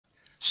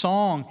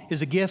Song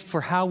is a gift for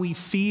how we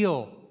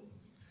feel.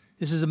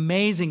 This is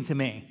amazing to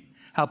me,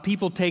 how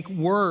people take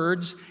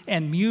words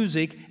and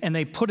music and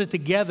they put it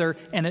together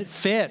and it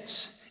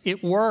fits.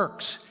 It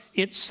works.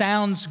 It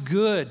sounds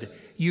good.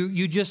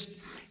 You just,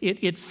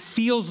 it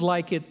feels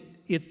like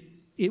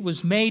it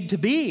was made to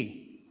be.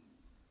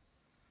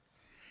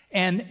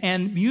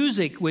 And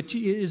music, which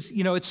is,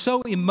 it's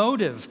so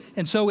emotive,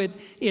 and so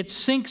it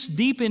sinks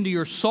deep into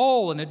your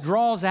soul and it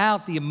draws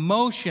out the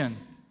emotion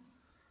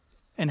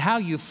and how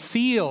you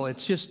feel.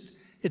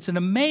 It's an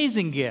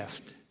amazing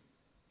gift.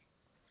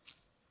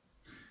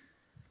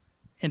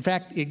 In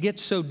fact, it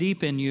gets so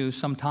deep in you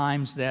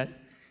sometimes that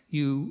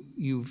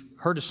you've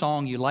heard a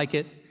song, you like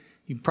it,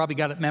 you've probably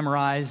got it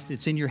memorized,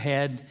 it's in your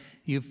head,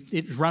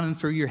 it's running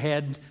through your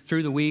head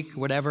through the week,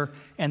 whatever,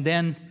 and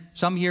then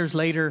some years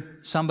later,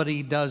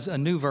 somebody does a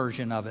new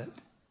version of it,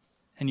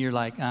 and you're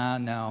like,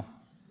 no,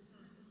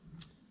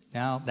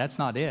 that's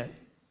not it.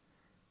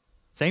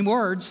 Same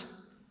words,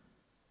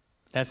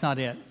 that's not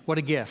it. What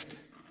a gift.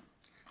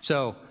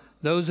 So,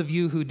 those of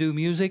you who do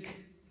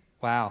music,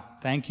 wow,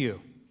 thank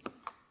you.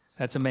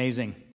 That's amazing.